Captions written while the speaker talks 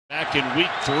Back in week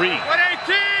 3.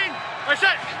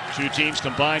 118. Two teams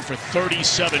combined for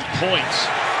 37 points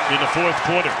in the fourth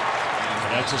quarter.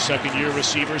 That's a second-year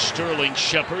receiver, Sterling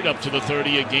Shepard, up to the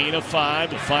 30, a gain of 5.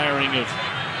 The firing of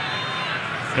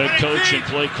head coach and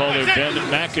play caller Ben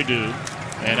McAdoo.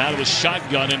 And out of the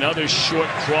shotgun, another short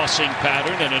crossing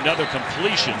pattern and another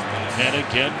completion. And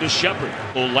again to Shepard.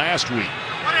 Well, last week.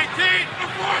 118.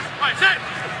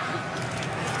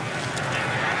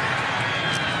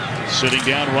 Sitting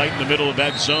down right in the middle of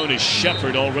that zone is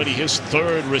Shepard, already his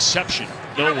third reception.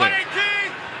 Nowhere.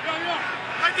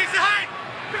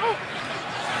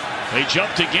 They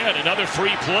jumped again, another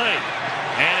free play.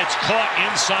 And it's caught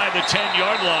inside the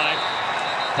 10-yard line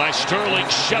by Sterling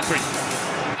Shepard.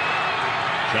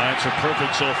 Giants are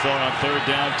perfect so far on third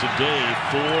down today,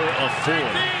 4 of 4.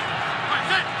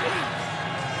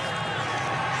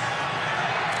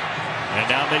 And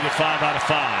now make it 5 out of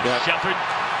 5. Yep. Shepard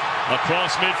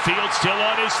across midfield, still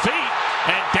on his feet.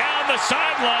 And down the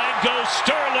sideline goes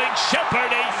Sterling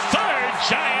Shepard, a third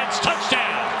Giants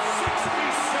touchdown.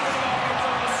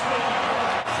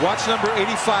 Watch number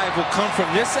 85 will come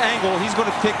from this angle. He's going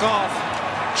to pick off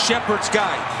Shepard's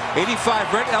guy.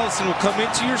 85, Brett Ellison will come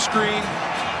into your screen.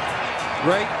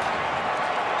 Right.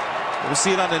 We'll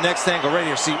see it on the next angle right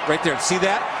here. See right there. See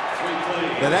that?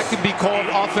 Now that could be called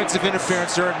offensive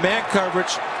interference. They're in man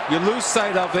coverage. You lose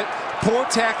sight of it. Poor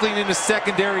tackling in the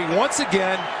secondary once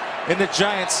again, and the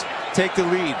Giants take the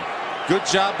lead. Good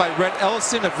job by Brett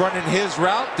Ellison of running his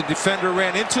route. The defender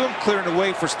ran into him, clearing the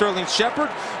way for Sterling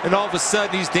Shepard, and all of a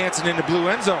sudden he's dancing in the blue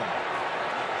end zone.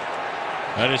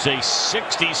 That is a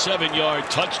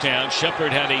 67-yard touchdown.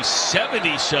 Shepard had a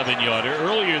 77-yarder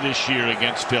earlier this year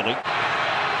against Philly.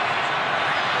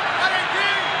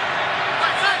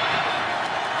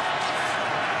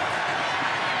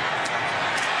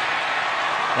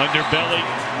 Underbelly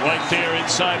right there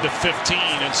inside the 15,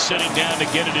 and sitting down to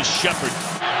get it is Shepard.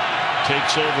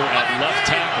 Takes over at left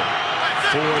tackle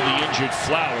for the injured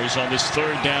Flowers on this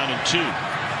third down and 2.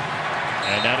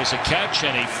 And that is a catch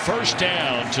and a first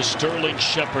down to Sterling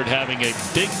Shepard, having a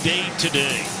big day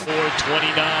today.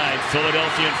 4:29,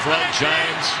 Philadelphia in front.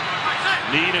 Giants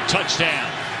need a touchdown.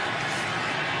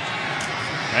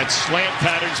 That slant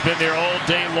pattern's been there all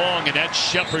day long, and that's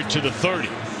Shepard to the 30.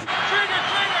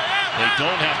 They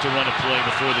don't have to run a play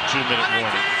before the 2-minute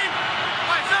warning.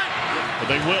 But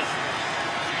they will.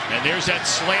 And there's that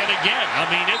slant again. I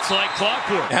mean, it's like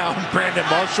clockwork. Now, Brandon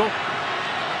Marshall,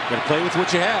 got to play with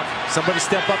what you have. Somebody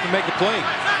step up and make a play.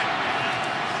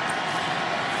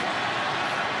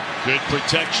 Good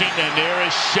protection, and there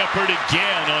is Shepard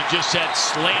again on just that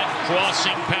slant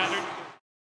crossing pattern.